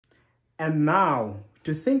And now,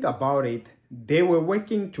 to think about it, they were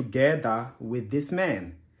working together with this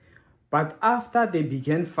man. But after they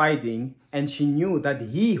began fighting and she knew that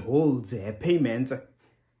he holds her payment,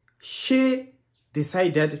 she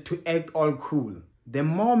decided to act all cool. The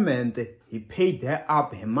moment he paid her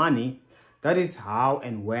up her money, that is how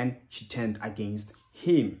and when she turned against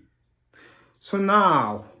him. So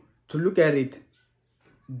now, to look at it,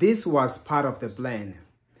 this was part of the plan.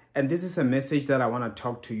 And this is a message that I want to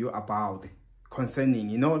talk to you about concerning,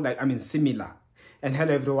 similar. And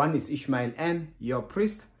hello everyone, it's Ishmael and your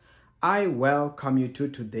priest. I welcome you to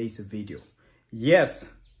today's video.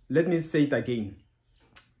 Yes, let me say it again.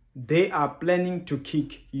 They are planning to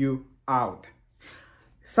kick you out.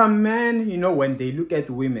 Some men, when they look at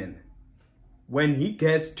women, when he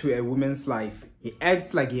gets to a woman's life, he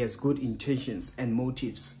acts like he has good intentions and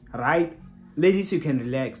motives, right? Ladies, you can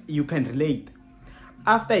relax, you can relate.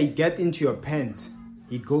 After he gets into your pants,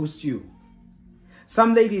 he ghosts you.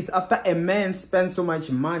 Some ladies, after a man spends so much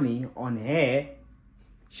money on her,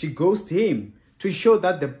 she ghosts him to show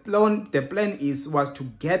that the plan was to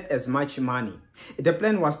get as much money. The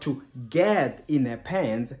plan was to get in her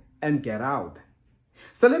pants and get out.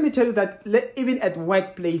 So let me tell you that even at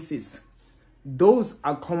workplaces, those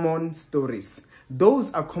are common stories.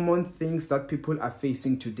 Those are common things that people are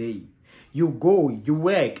facing today. You go, you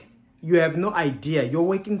work, you have no idea. You're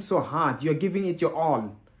working so hard. You're giving it your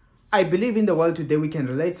all. I believe in the world today we can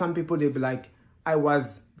relate. Some people, they'll be like, I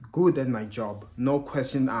was good at my job. No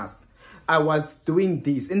question asked. I was doing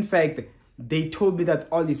this. In fact, they told me that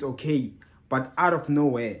all is okay. But out of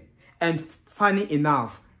nowhere. And funny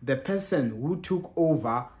enough, the person who took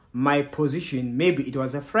over my position, maybe it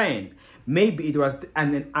was a friend. Maybe it was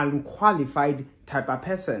an unqualified type of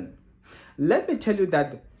person. Let me tell you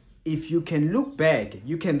that if you can look back,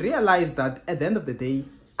 you can realize that at the end of the day,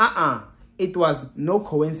 it was no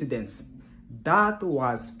coincidence. That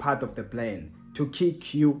was part of the plan to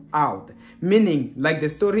kick you out. Meaning, like the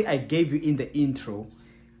story I gave you in the intro,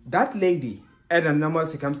 that lady, under normal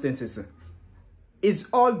circumstances, it's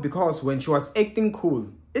all because when she was acting cool,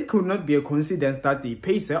 it could not be a coincidence that he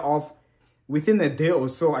pays her off within a day or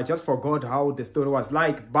so. I just forgot how the story was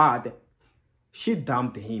like, but she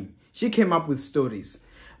dumped him. She came up with stories.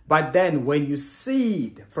 But then when you see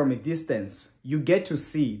it from a distance, you get to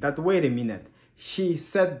see that, wait a minute, she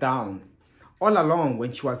sat down. All along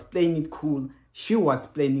when she was playing it cool, she was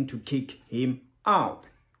planning to kick him out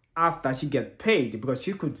after she get paid, because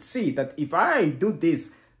she could see that if I do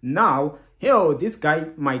this now, this guy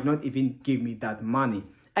might not even give me that money.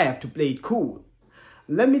 I have to play it cool.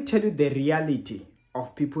 Let me tell you the reality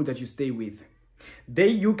of people that you stay with.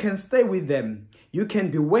 You can stay with them. You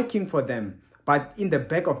can be working for them. But in the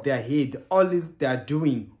back of their head, all they are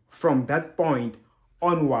doing from that point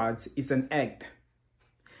onwards is an act.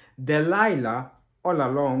 Delilah, all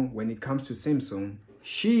along when it comes to Samson,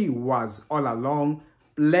 she was all along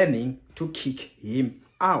planning to kick him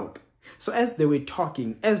out. So as they were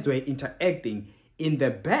talking, as they were interacting, in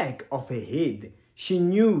the back of her head, she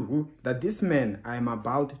knew that this man, I am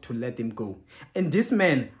about to let him go. And this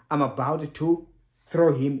man, I'm about to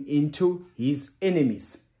throw him into his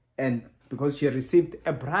enemies. And because she received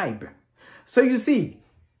a bribe. So you see,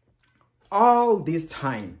 all this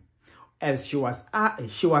time, as she was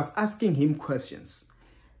asking him questions,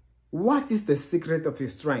 what is the secret of your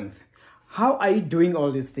strength? How are you doing all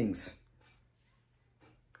these things?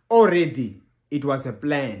 Already, it was a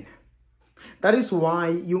plan. That is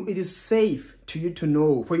why it is safe for you to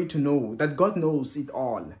know that God knows it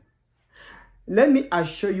all. Let me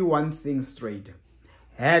assure you one thing straight.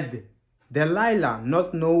 Had Delilah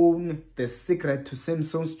not known the secret to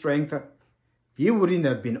Samson's strength, he wouldn't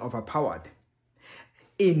have been overpowered.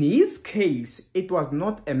 In his case, it was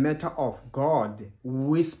not a matter of God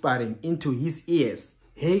whispering into his ears,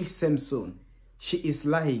 hey Samson, she is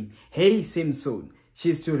lying. Hey Samson,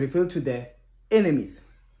 she is to reveal to the enemies.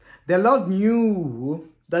 The Lord knew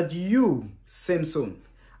that you, Samson,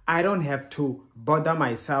 I don't have to bother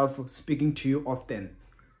myself speaking to you often.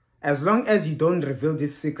 As long as you don't reveal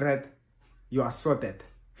this secret, you are sorted.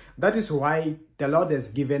 That is why the Lord has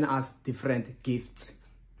given us different gifts.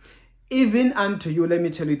 Even unto you, let me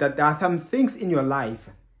tell you that there are some things in your life,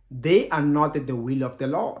 they are not the will of the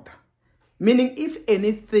Lord. Meaning, if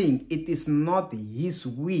anything, it is not his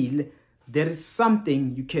will, there is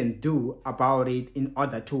something you can do about it in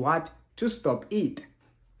order to what? To stop it.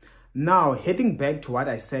 Now, heading back to what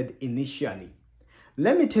I said initially,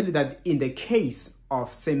 let me tell you that in the case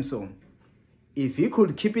of Samson, if he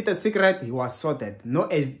could keep it a secret, he was sorted. No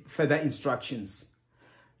further instructions.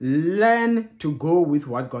 Learn to go with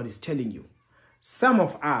what God is telling you. Some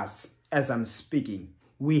of us, as I'm speaking,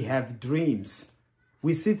 we have dreams.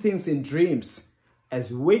 We see things in dreams.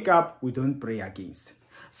 As we wake up, we don't pray against.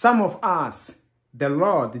 Some of us, the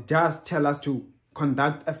Lord just tell us to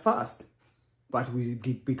conduct a fast, but we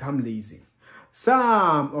become lazy.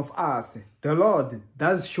 Some of us, the Lord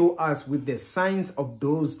does show us with the signs of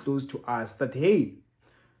those close to us that, hey,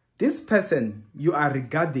 this person you are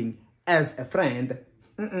regarding as a friend,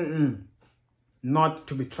 not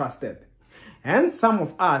to be trusted. And some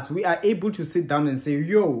of us, we are able to sit down and say,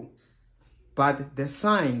 yo, but the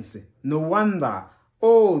signs, no wonder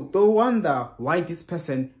why this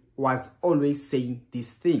person was always saying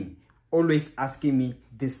this thing, always asking me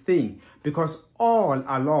this thing, because all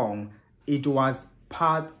along it was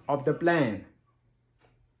part of the plan.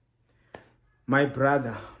 My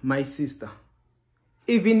brother, my sister,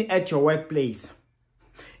 even at your workplace,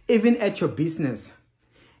 even at your business,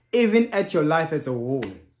 even at your life as a whole,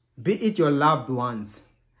 be it your loved ones,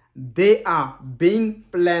 they are being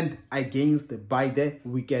planned against by the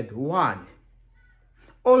wicked one.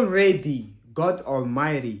 Already, God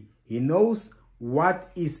Almighty, He knows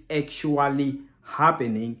what is actually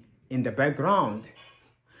happening in the background.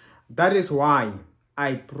 That is why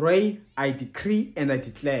I pray, I decree, and I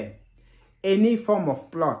declare any form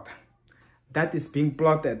of plot that is being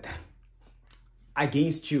plotted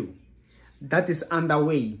against you, that is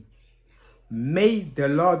underway, may the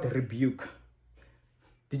Lord rebuke.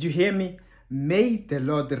 Did you hear me? May the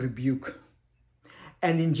Lord rebuke.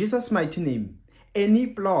 And in Jesus' mighty name, any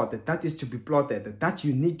plot that is to be plotted, that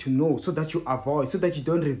you need to know so that you avoid, so that you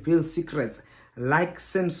don't reveal secrets, like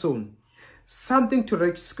Samson. Something to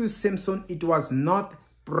rescue Samson, it was not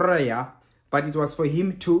prayer, but it was for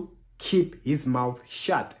him to keep his mouth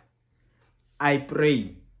shut. I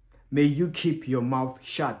pray, may you keep your mouth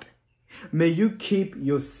shut. May you keep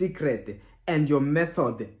your secret and your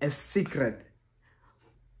method a secret,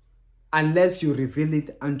 unless you reveal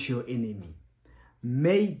it unto your enemy.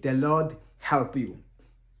 May the Lord help you.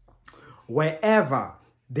 Wherever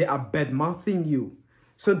they are bad-mouthing you,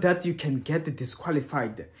 so that you can get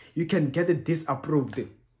disqualified, you can get disapproved,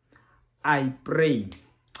 I pray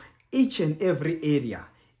each and every area,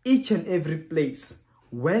 each and every place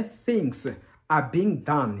where things are being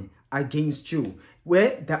done against you,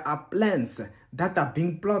 where there are plans that are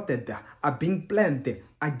being plotted, are being planned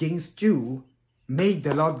against you, may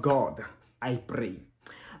the Lord God, I pray,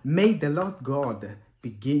 may the Lord God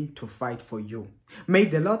begin to fight for you. May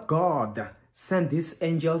the Lord God send these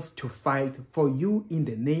angels to fight for you in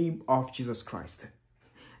the name of Jesus Christ.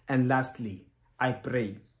 And lastly, I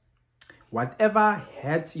pray, whatever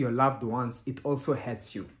hurts your loved ones, it also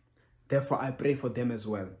hurts you. Therefore, I pray for them as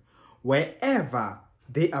well. Wherever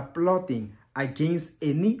they are plotting against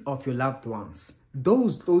any of your loved ones,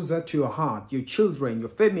 those closer to your heart, your children, your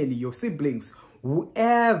family, your siblings,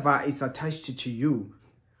 whoever is attached to you,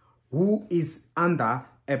 who is under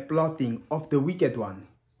a plotting of the wicked one,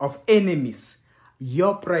 of enemies,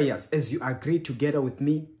 your prayers as you agree together with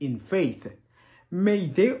me in faith, may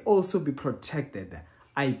they also be protected.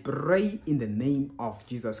 I pray in the name of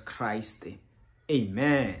Jesus Christ.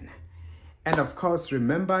 Amen. And of course,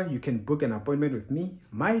 remember, you can book an appointment with me.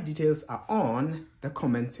 My details are on the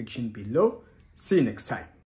comment section below. See you next time.